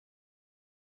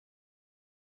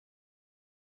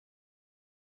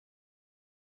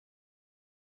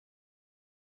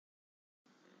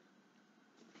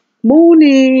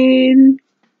Morning.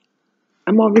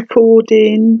 Am I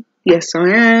recording? Yes, I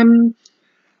am.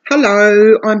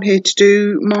 Hello, I'm here to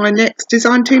do my next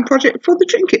design team project for the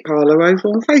Trinket Parlour over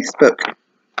on Facebook.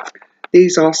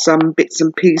 These are some bits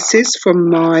and pieces from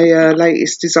my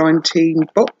latest design team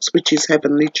box, which is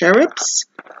Heavenly Cherubs.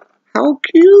 How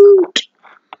cute!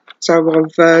 So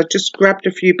I've just grabbed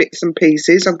a few bits and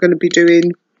pieces. I'm going to be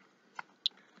doing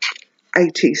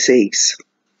ATCs.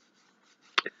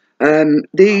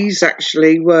 These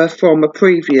actually were from a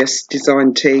previous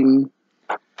design team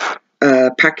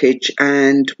package,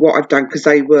 and what I've done, because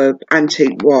they were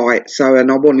antique white,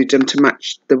 and I wanted them to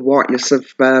match the whiteness of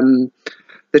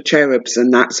the cherubs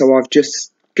and that, so I've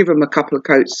just given them a couple of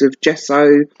coats of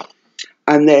gesso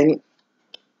and then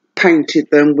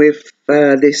painted them with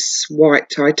this white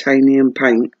titanium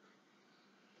paint.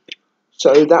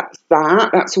 So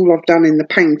that's all I've done in the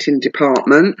painting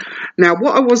department. Now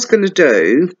what I was going to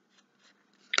do,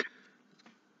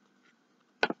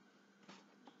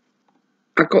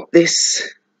 I got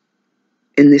this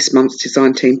in this month's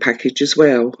design team package as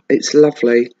well. It's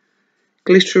lovely,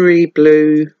 glittery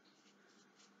blue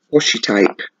washi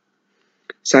tape.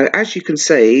 So as you can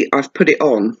see, I've put it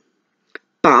on,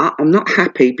 but I'm not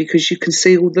happy because you can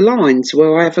see all the lines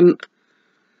where I haven't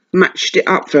matched it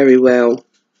up very well.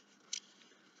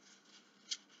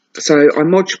 So I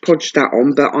Mod Podged that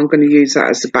on, but I'm going to use that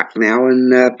as the back now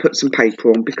and put some paper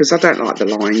on because I don't like the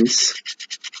lines.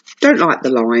 Don't like the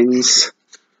lines.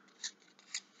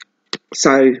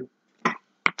 So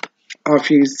I've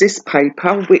used this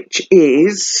paper, which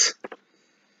is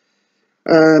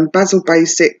Basil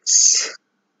Basics,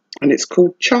 and it's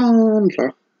called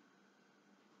Chandler,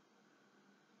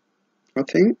 I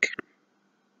think,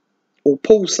 or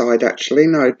Poolside actually.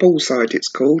 No, Poolside it's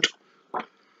called.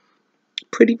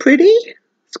 Pretty.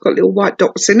 It's got little white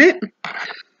dots in it.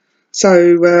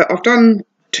 So I've done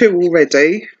two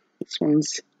already. This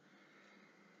one's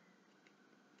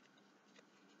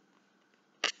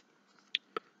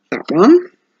that one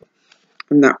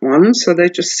and that one. So they're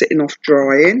just sitting off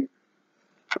drying.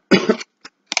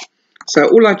 So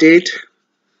all I did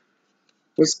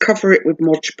was cover it with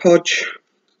Mod Podge.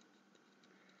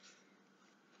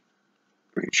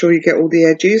 Make sure you get all the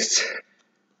edges.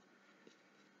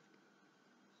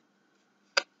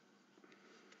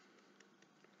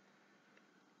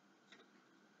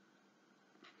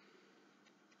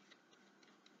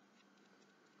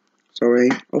 Sorry,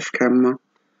 off camera.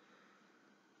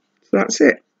 So that's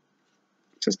it.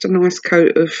 Just a nice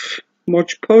coat of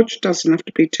Mod Podge. Doesn't have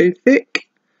to be too thick.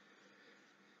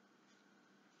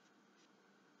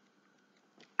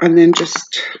 And then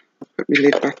just put my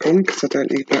lid back on because I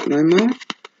don't need that no more.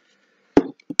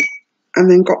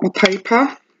 And then got my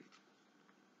paper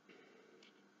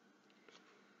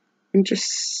and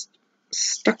just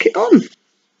stuck it on.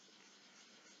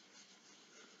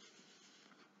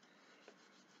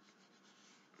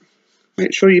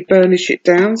 Make sure you burnish it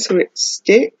down so it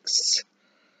sticks.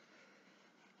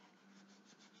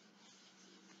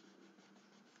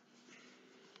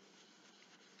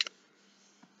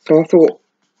 So I thought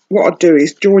what I'd do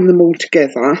is join them all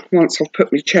together once I've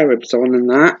put my cherubs on and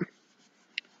that.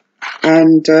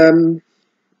 And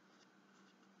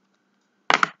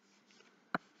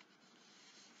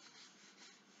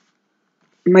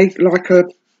make like a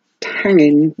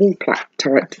hanging wall plaque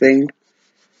type thing.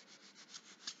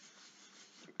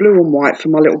 Blue and white for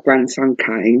my little grandson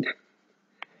Kane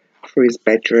for his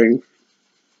bedroom.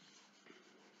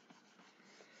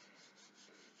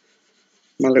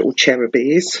 My little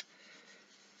cherubies.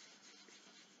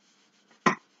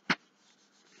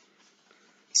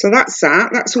 So that's that.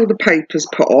 That's all the papers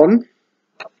put on.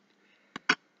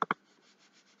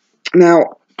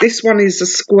 Now this one is a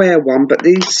square one, but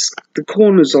the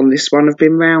corners on this one have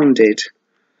been rounded.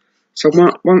 So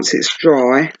once it's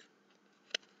dry,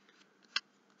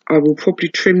 I will probably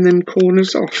trim them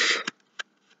corners off.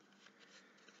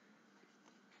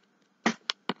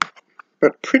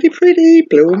 But pretty,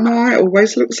 blue and white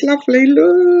always looks lovely,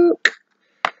 look.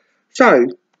 So,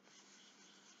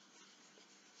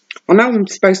 I know I'm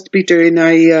supposed to be doing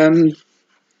a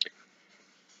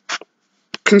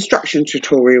construction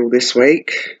tutorial this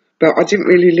week, but I didn't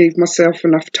really leave myself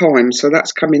enough time, so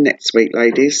that's coming next week,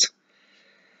 ladies.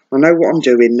 I know what I'm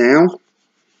doing now.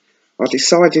 I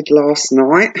decided last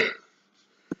night,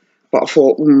 but I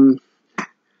thought,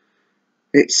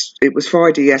 it was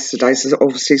Friday yesterday, so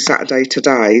obviously Saturday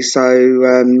today, so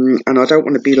and I don't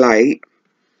want to be late,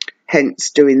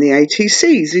 hence doing the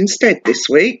ATCs instead this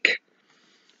week.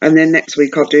 And then next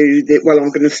week I'll do I'm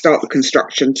going to start the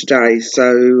construction today,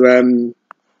 so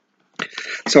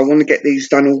I want to get these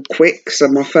done all quick, so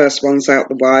my first one's out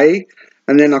the way,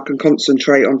 and then I can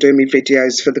concentrate on doing my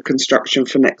videos for the construction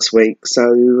for next week.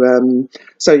 So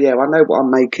so yeah, I know what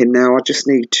I'm making now. I just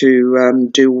need to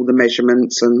do all the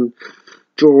measurements and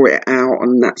draw it out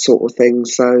and that sort of thing.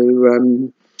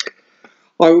 So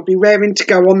I will be raring to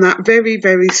go on that very,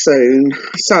 very soon.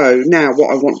 So now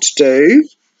what I want to do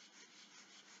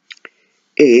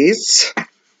is,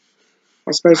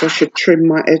 I suppose I should trim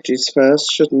my edges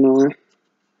first, shouldn't I?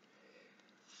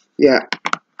 Yeah,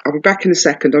 I'll be back in a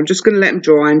second. I'm just going to let them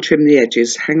dry and trim the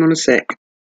edges. Hang on a sec.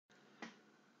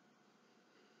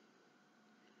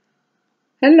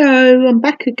 Hello, I'm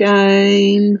back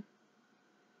again.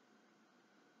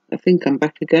 I think I'm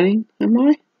back again, am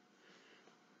I?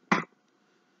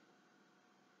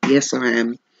 Yes, I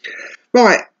am.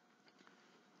 Right,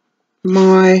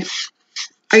 my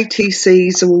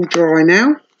ATCs are all dry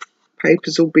now.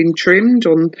 Paper's all been trimmed.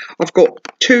 I've got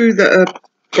two that are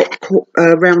got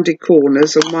rounded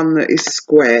corners and one that is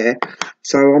square.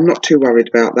 So I'm not too worried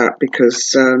about that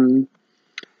because I'm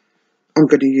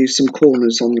going to use some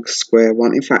corners on the square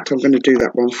one. In fact, I'm going to do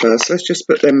that one first. Let's just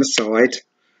put them aside.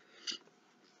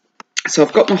 So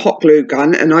I've got my hot glue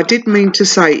gun, and I did mean to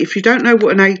say, if you don't know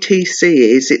what an ATC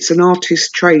is, it's an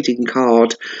artist trading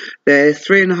card. They're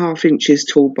 3.5 inches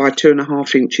tall by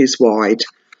 2.5 inches wide.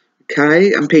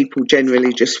 Okay, and people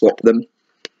generally just swap them.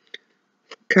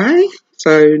 Okay,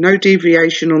 so no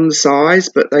deviation on the size,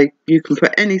 but you can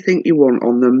put anything you want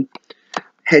on them.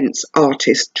 Hence,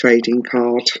 artist trading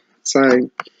card.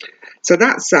 So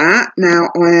that's that. Now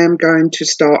I am going to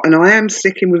start, and I am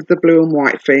sticking with the blue and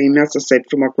white theme, as I said,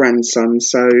 for my grandson.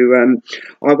 So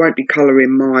I won't be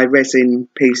colouring my resin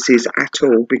pieces at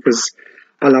all because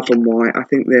I love them white. I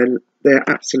think they're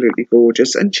absolutely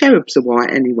gorgeous, and cherubs are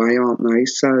white anyway, aren't they?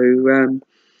 So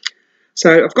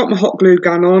I've got my hot glue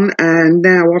gun on, and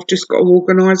now I've just got to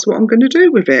organise what I'm going to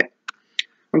do with it.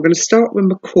 I'm going to start with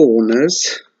my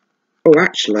corners. Oh,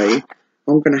 actually,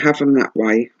 I'm going to have them that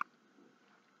way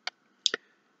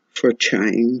for a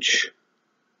change.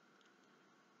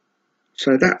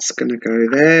 So that's going to go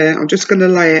there. I'm just going to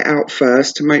lay it out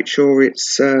first to make sure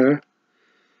it's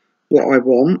what I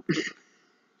want.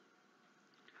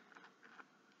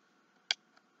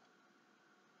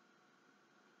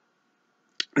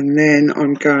 And then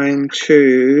I'm going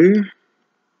to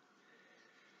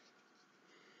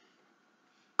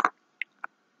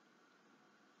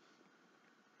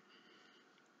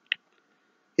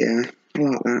yeah, I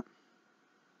like that.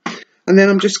 And then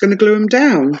I'm just going to glue them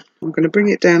down. I'm going to bring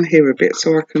it down here a bit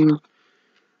so I can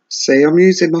see. I'm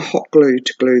using my hot glue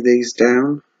to glue these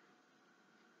down.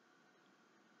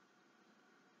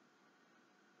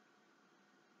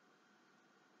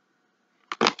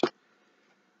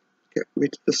 Get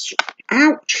rid of this.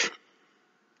 Ouch!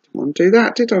 Didn't want to do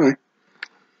that, did I?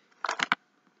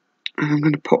 And I'm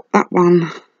going to pop that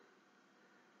one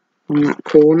on that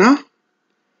corner.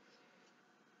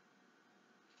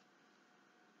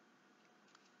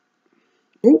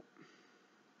 Oh,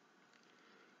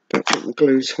 don't think the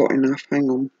glue's hot enough. Hang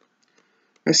on.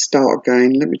 Let's start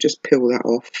again. Let me just peel that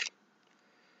off.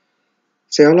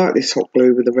 See, I like this hot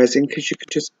glue with the resin because you can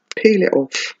just peel it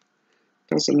off.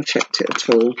 Doesn't affect it at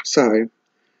all. So,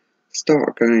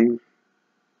 start again.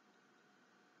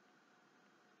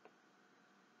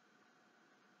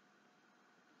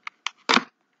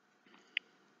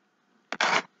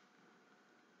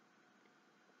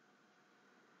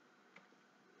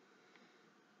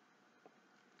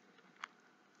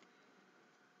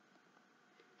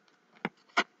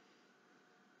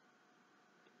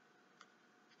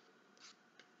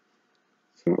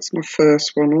 So that's my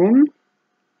first one on.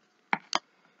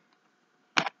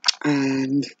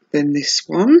 And then this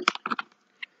one.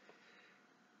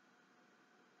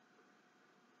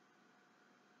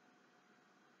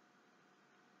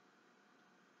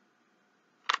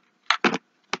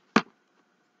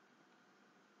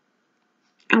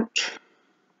 Ouch.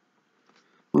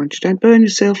 Mind you don't burn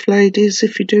yourself, ladies,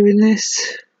 if you're doing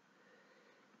this.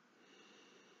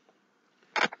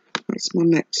 That's my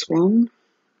next one.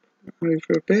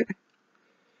 Over a bit.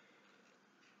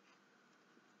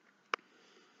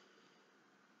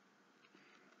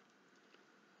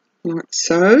 Like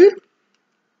so.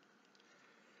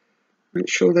 Make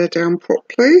sure they're down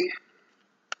properly.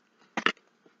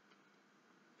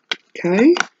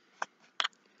 Okay.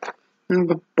 Now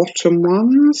the bottom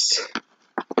ones.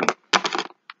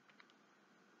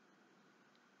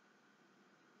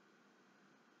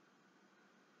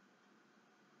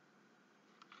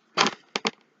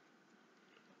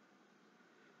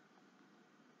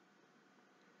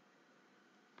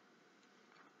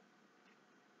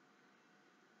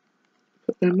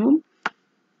 Put them on.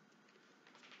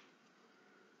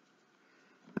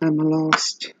 And my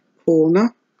last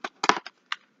corner.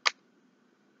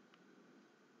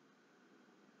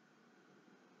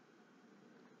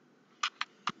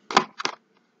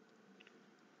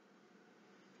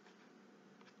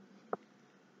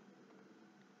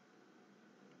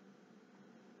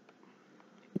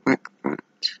 Like that.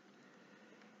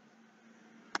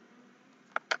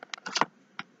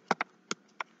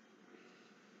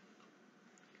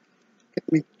 Get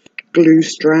my glue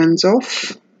strands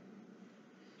off.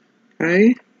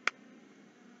 Okay,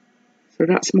 so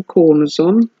that's my corners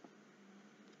on.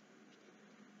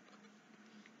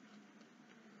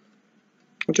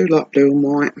 I do like blue and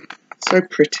white, so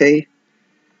pretty.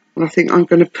 And I think I'm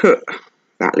going to put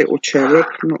that little cherub,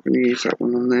 I'm not going to use that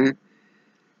one on there,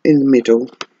 in the middle.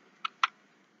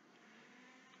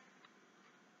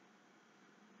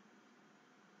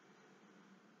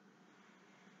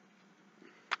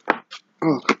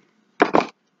 Oh,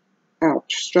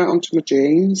 ouch, straight onto my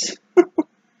jeans.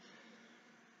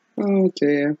 Oh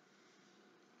dear.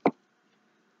 I've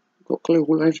got glue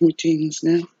all over my jeans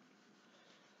now.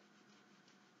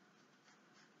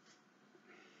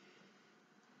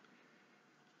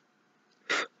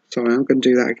 Sorry, I'm going to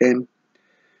do that again.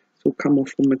 It'll come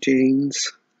off on my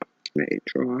jeans. Let it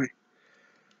dry.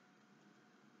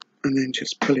 And then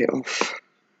just pull it off.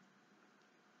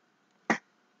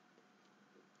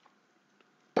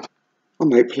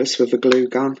 I'm hopeless with a glue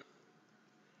gun.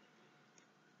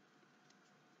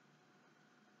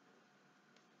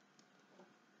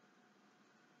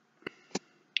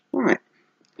 Right,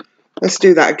 let's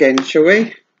do that again, shall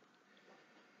we?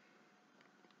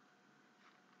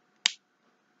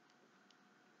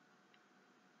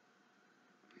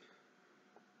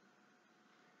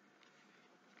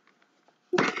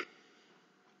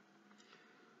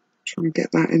 Try and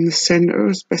get that in the centre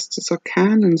as best as I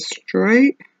can and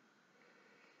straight.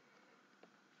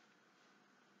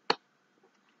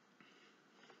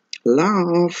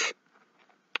 Love.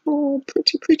 Oh,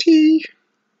 pretty, pretty.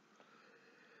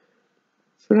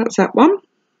 So that's that one.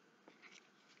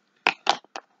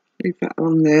 Leave that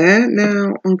on there.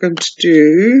 Now I'm going to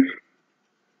do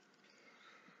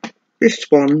this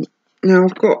one. Now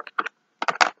I've got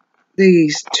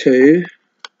these two.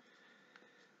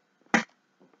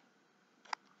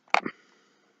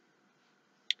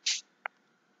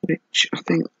 Which I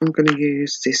think I'm going to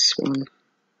use this one.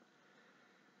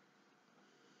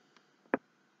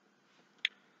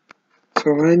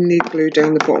 So I need glue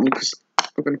down the bottom because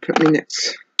I'm going to put my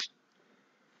nets.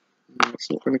 No,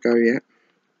 it's not going to go yet.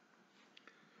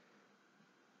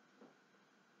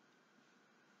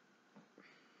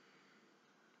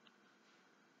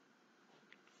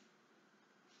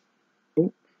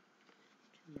 Oh,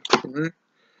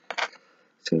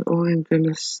 so I'm going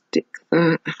to stick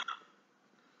that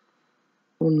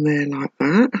on there like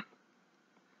that.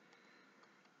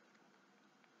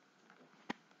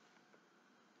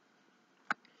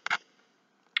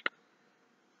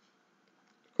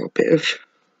 Got a bit of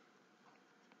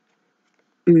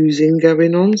oozing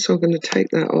going on, so I'm going to take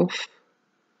that off.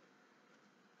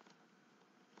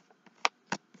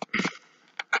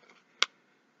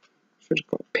 Should have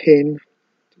got a pin.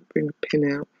 Bring the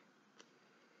pin out.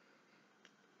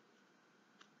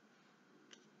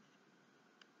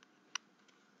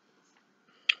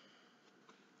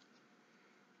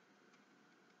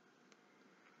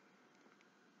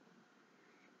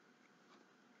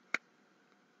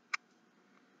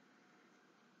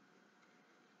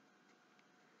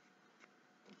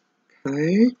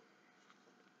 Okay.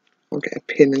 I'll get a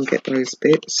pin and get those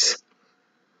bits.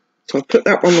 So I'll put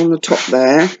that one on the top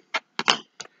there.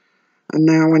 And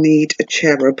now I need a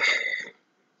cherub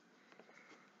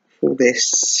for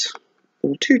this.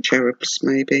 Or two cherubs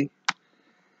maybe.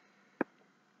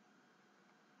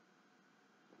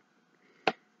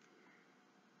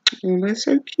 Oh, they're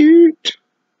so cute.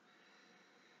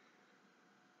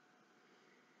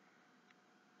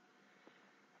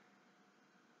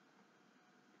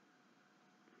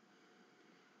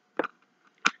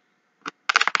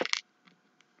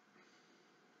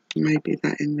 Maybe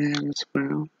that in there as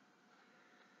well.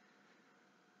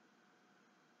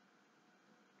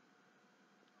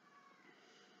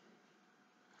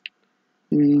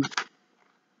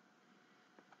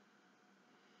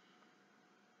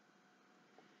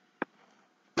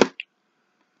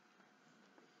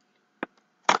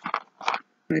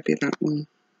 Maybe that one.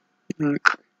 No.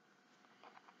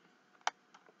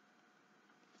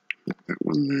 That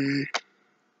one there.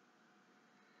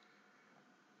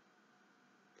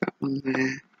 That one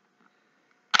there.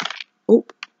 Oh.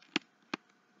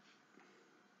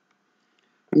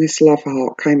 And this love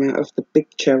heart came out of the big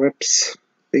cherubs.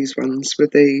 These ones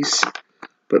with these.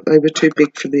 but they were too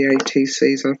big for the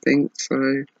ATCs, I think,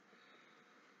 so.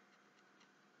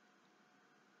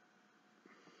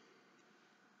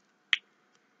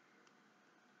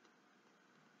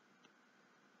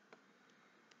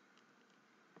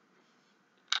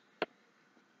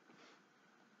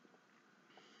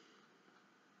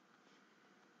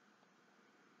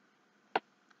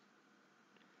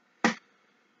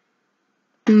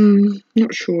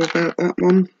 Not sure about that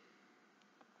one.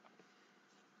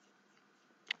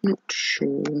 Not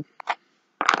sure.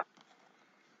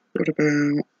 What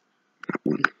about that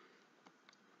one?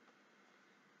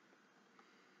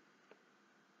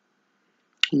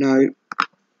 No.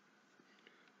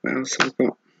 What else have I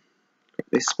got?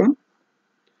 Got this one.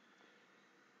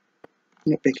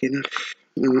 Not big enough.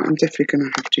 No, I'm definitely going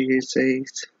to have to use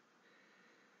these.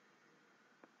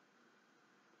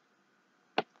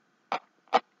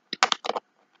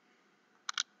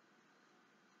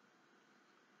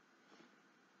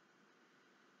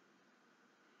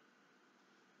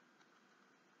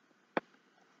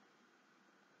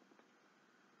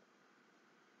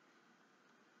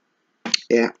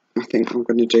 Yeah, I think I'm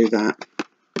going to do that.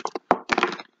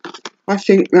 I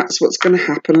think that's what's going to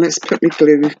happen. Let's put my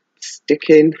glue stick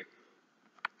in.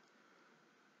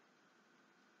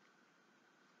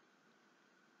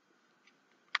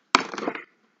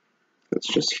 That's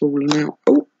just fallen out.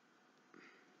 Oh,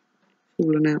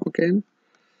 fallen out again.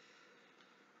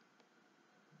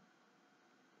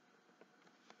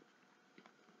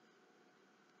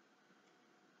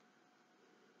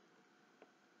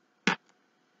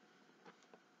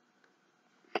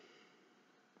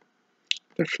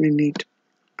 Definitely need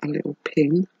a little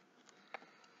pin.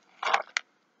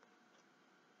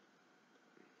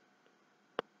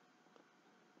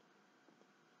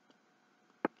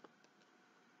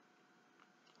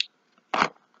 So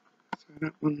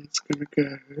that one's going to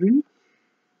go.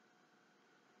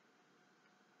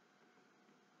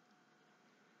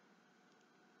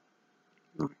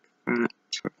 Like that,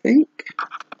 I think.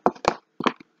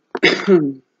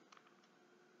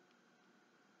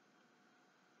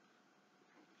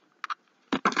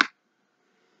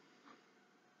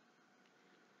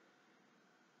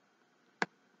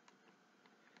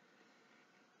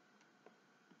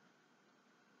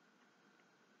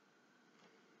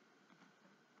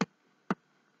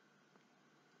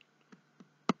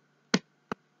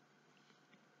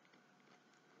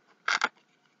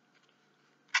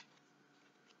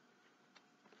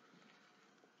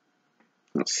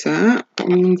 That's that. I'm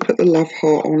going to put the love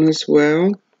heart on as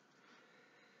well.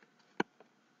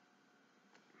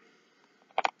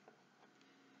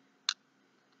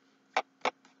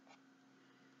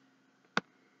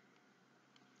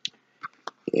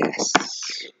 Yes.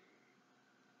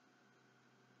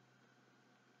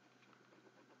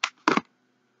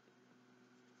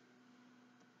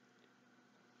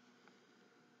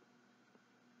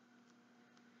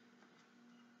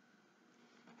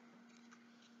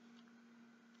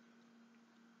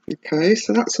 Okay,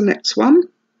 so that's the next one.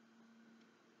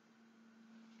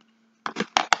 Let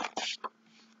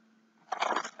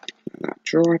that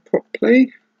dry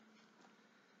properly.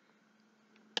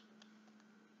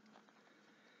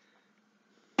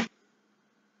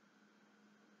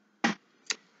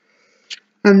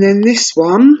 And then this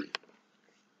one,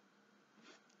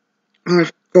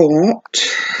 I've got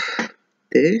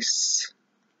this.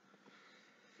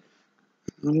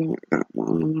 I like that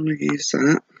one. I'm going to use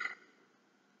that.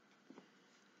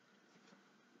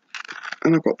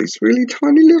 And I've got these really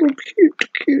tiny little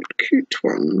cute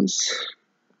ones.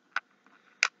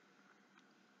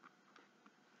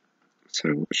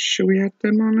 So shall we add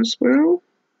them on as well?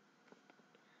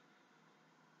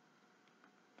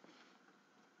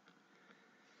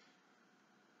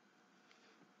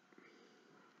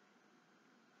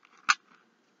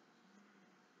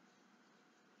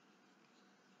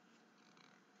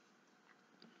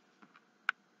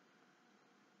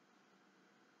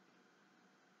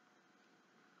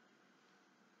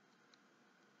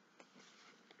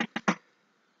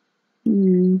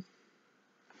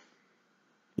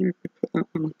 Maybe put that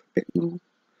one up a bit more.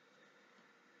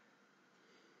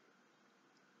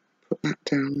 Put that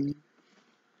down.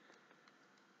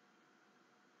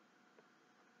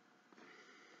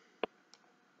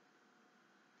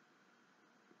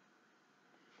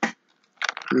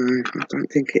 No, I don't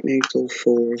think it needs all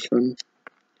four of them.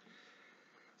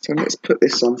 So let's put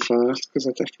this on first, because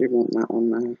I definitely want that on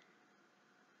there.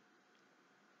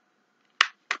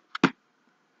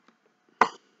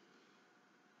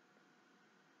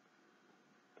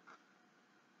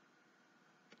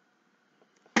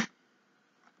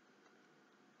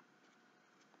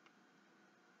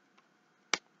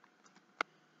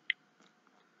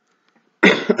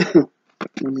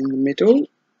 One in the middle.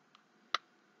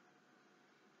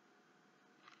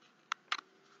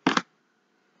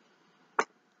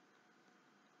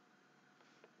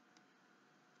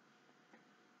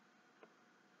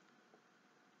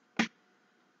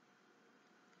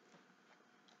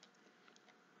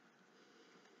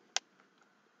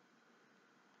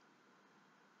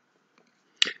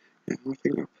 Yeah, I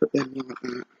think I'll put them like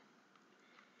that.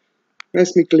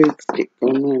 Where's my glue stick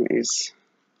gone? There it is.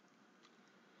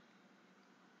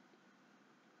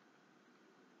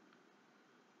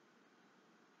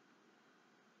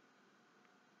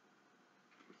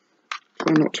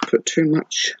 Try not to put too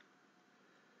much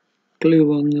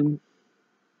glue on them.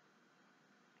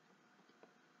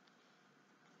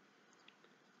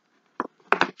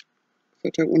 I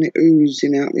don't want it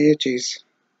oozing out the edges.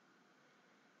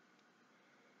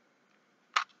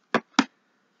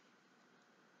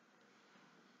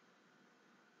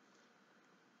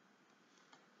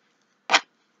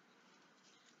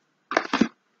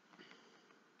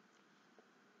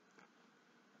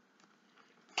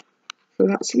 So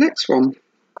that's the next one.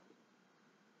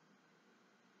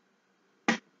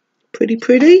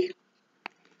 Pretty.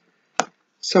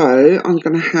 So I'm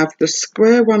going to have the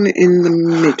square one in the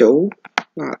middle,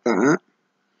 like that.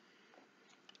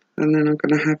 And then I'm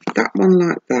going to have that one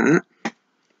like that.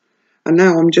 And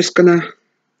now I'm just going to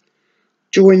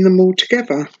join them all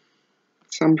together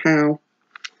somehow.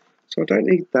 So I don't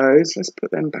need those. Let's put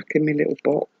them back in my little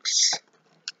box.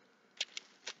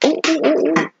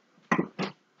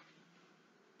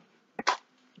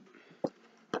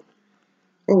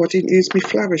 Oh, I didn't use my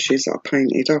flourishes that I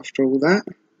painted after all that.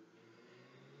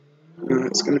 No,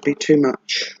 it's going to be too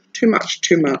much. Too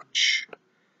much.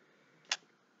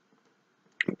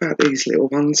 What about these little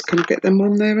ones? Can I get them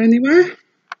on there anywhere?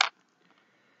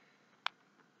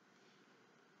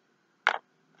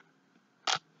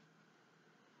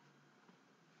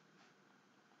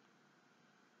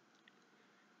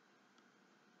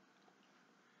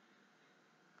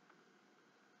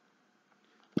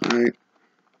 No.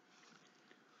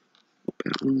 Put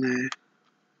that on there.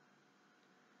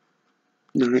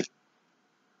 No.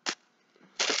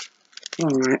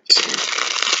 Alright.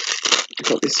 I've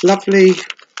got this lovely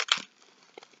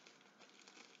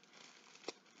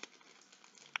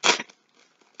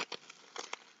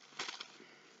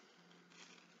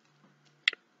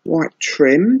white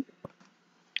trim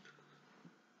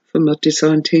from a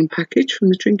design team package from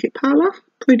the Trinket Parlour.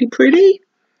 Pretty.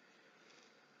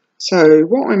 So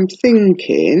what I'm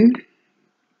thinking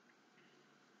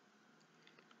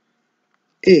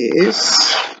is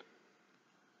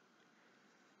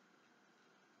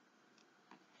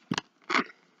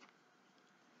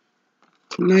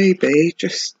maybe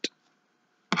just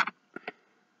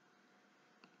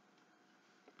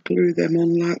glue them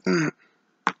on like that.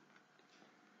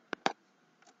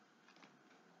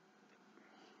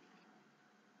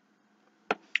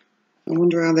 I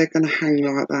wonder how they're going to hang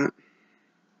like that.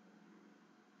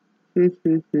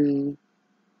 And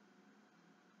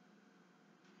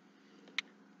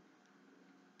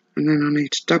then I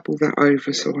need to double that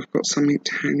over so I've got something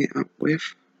to hang it up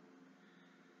with.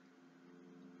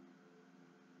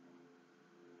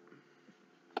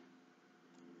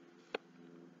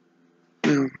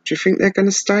 Now, do you think they're going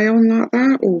to stay on like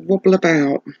that or wobble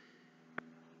about?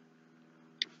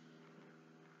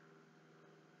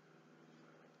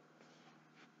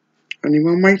 Only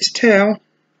one way to tell.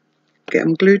 Get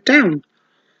them glued down.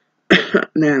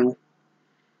 Now,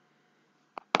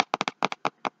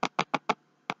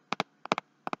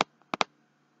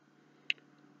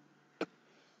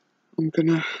 how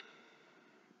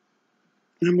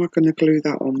am I gonna glue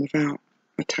that on without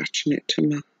attaching it to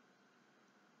my,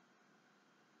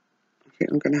 I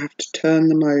think I'm gonna have to turn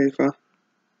them over.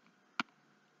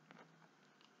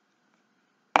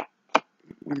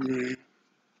 One there,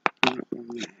 and that one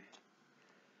there.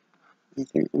 I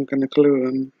think I'm gonna glue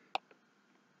them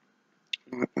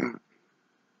like that.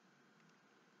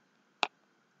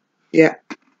 Yeah,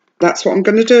 that's what I'm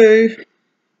gonna do.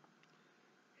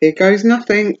 Here goes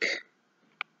nothing.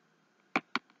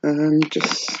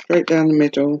 Just straight down the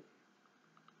middle.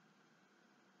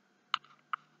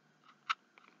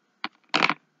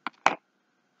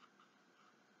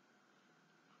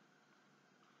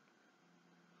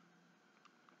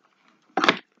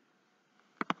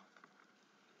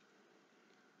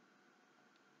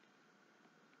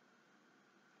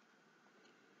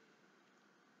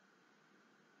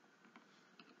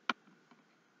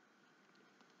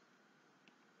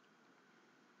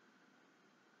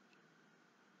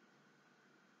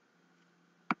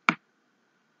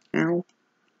 Ow.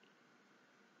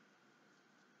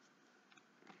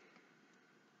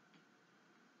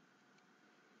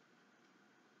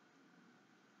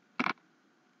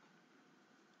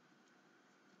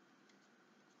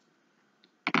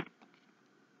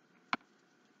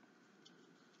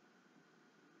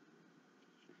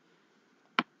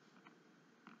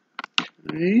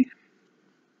 Okay.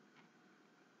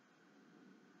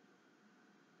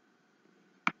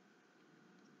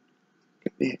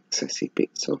 Get the excessy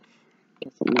bits off.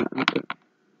 Doesn't matter, but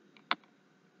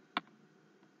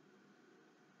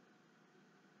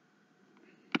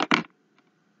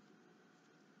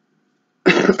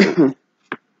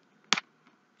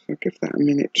so give that a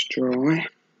minute to dry.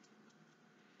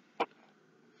 I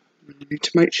need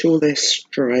to make sure they're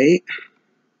straight.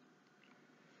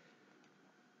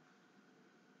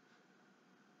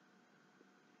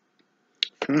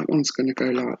 So that one's going to go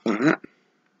like that.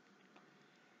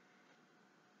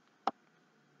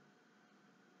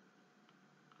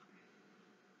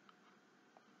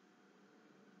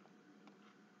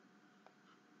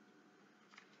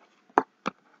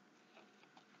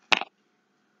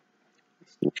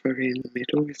 It's not very in the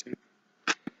middle, is it?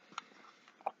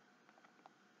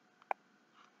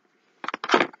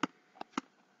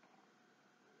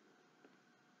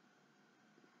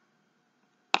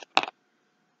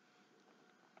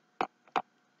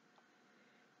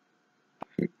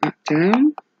 Put that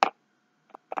down,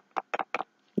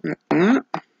 like that.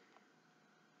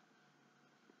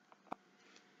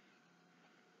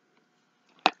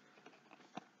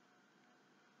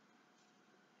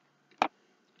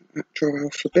 Let that dry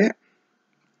off a bit.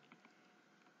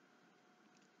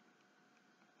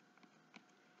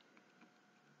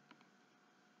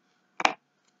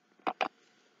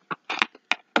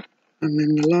 And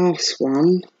then the last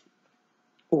one,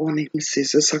 oh, I need my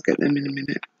scissors, I'll get them in a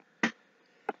minute.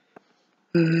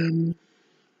 I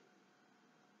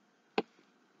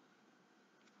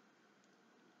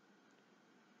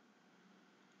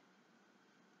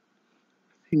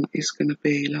think it's going to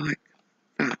be like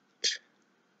that.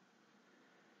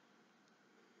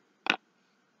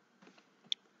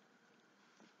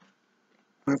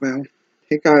 Oh well,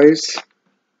 here goes.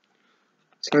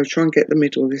 So try and get the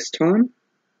middle this time.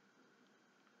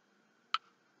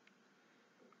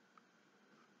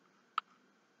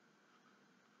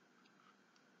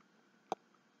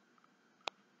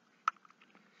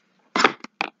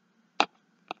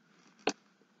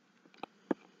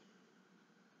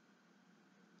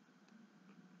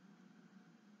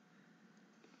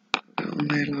 Put it on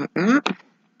there like that.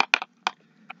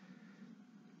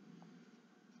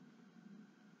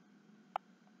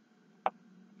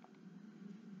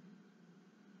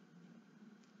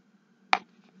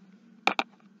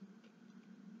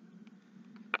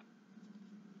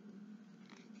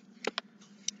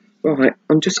 Right,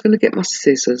 I'm just going to get my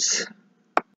scissors.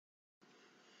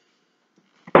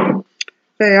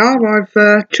 There,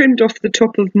 I've trimmed off the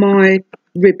top of my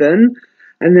ribbon,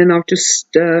 and then I've just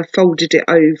folded it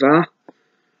over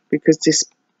because this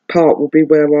part will be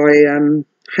where I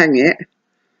hang it,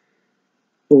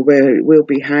 or where it will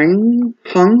be hung,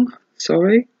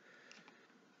 sorry.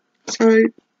 So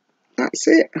that's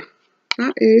it.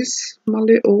 That is my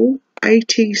little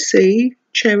ATC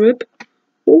Cherub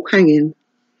wall hanging.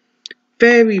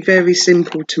 Very, very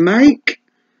simple to make,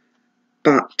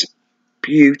 but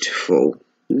beautiful.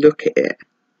 Look at it.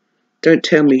 Don't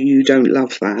tell me you don't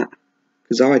love that,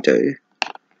 because I do.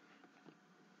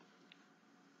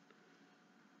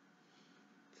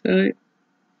 So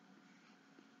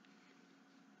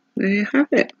there you have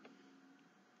it.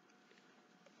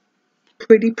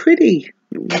 Pretty, pretty.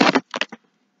 Let's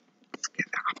get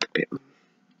that up a bit more.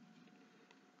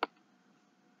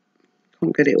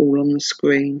 Can't get it all on the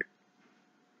screen.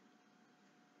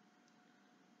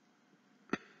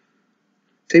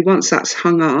 See, once that's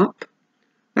hung up,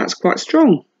 that's quite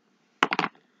strong.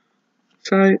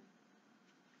 So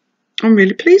I'm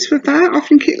really pleased with that. I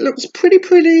think it looks pretty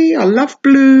pretty. I love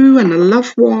blue and I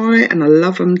love white and I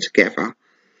love them together.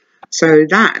 So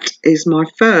that is my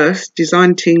first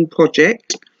design team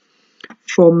project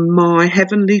from my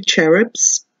Heavenly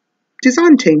Cherubs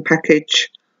design team package.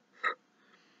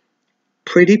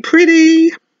 Pretty pretty.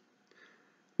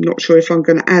 Not sure if I'm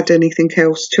going to add anything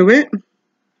else to it.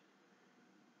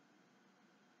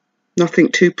 Nothing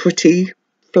too pretty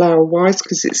flower wise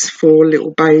because it's for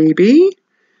little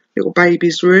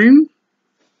baby's room.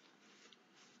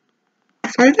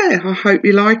 So there, I hope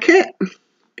you like it.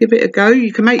 Give it a go.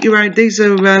 You can make your own. These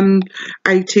are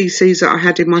ATCs that I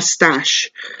had in my stash,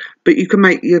 but you can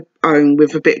make your own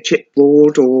with a bit of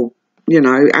chipboard, or you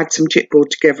know, add some chipboard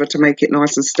together to make it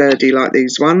nice and sturdy like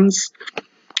these ones.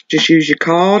 Just use your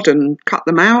card and cut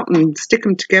them out and stick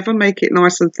them together, make it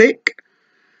nice and thick.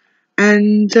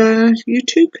 And you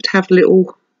too could have a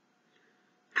little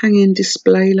hanging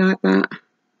display like that.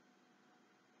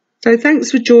 So thanks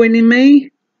for joining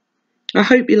me. I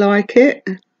hope you like it.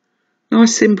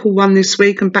 Nice simple one this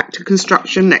week and back to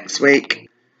construction next week.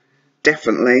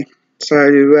 Definitely.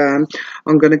 So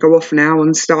I'm going to go off now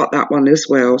and start that one as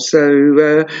well.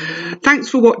 So thanks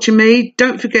for watching me.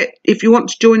 Don't forget, if you want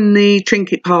to join the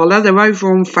Trinket Parlour, they're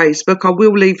over on Facebook. I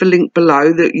will leave a link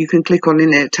below that you can click on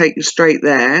in there, take you straight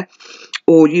there.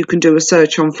 Or you can do a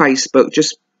search on Facebook.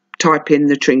 Just type in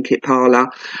the Trinket Parlour.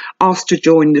 Ask to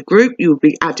join the group. You'll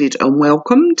be added and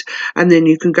welcomed. And then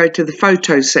you can go to the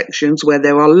photo sections where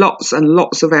there are lots and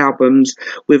lots of albums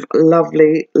with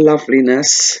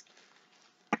loveliness.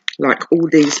 Like all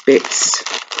these bits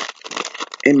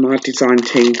in my design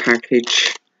team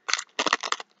package.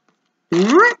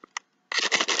 Alright.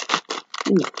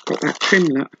 Ooh, got that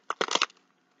trimlet.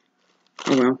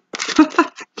 Oh well.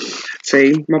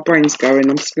 See, my brain's going.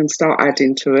 I'm just going to start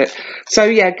adding to it. So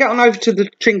yeah, get on over to the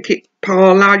Trinket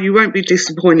Parlour. You won't be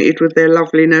disappointed with their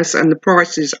loveliness, and the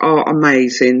prices are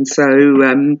amazing.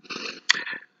 So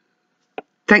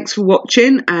thanks for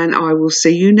watching, and I will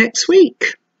see you next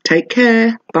week. Take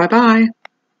care. Bye bye.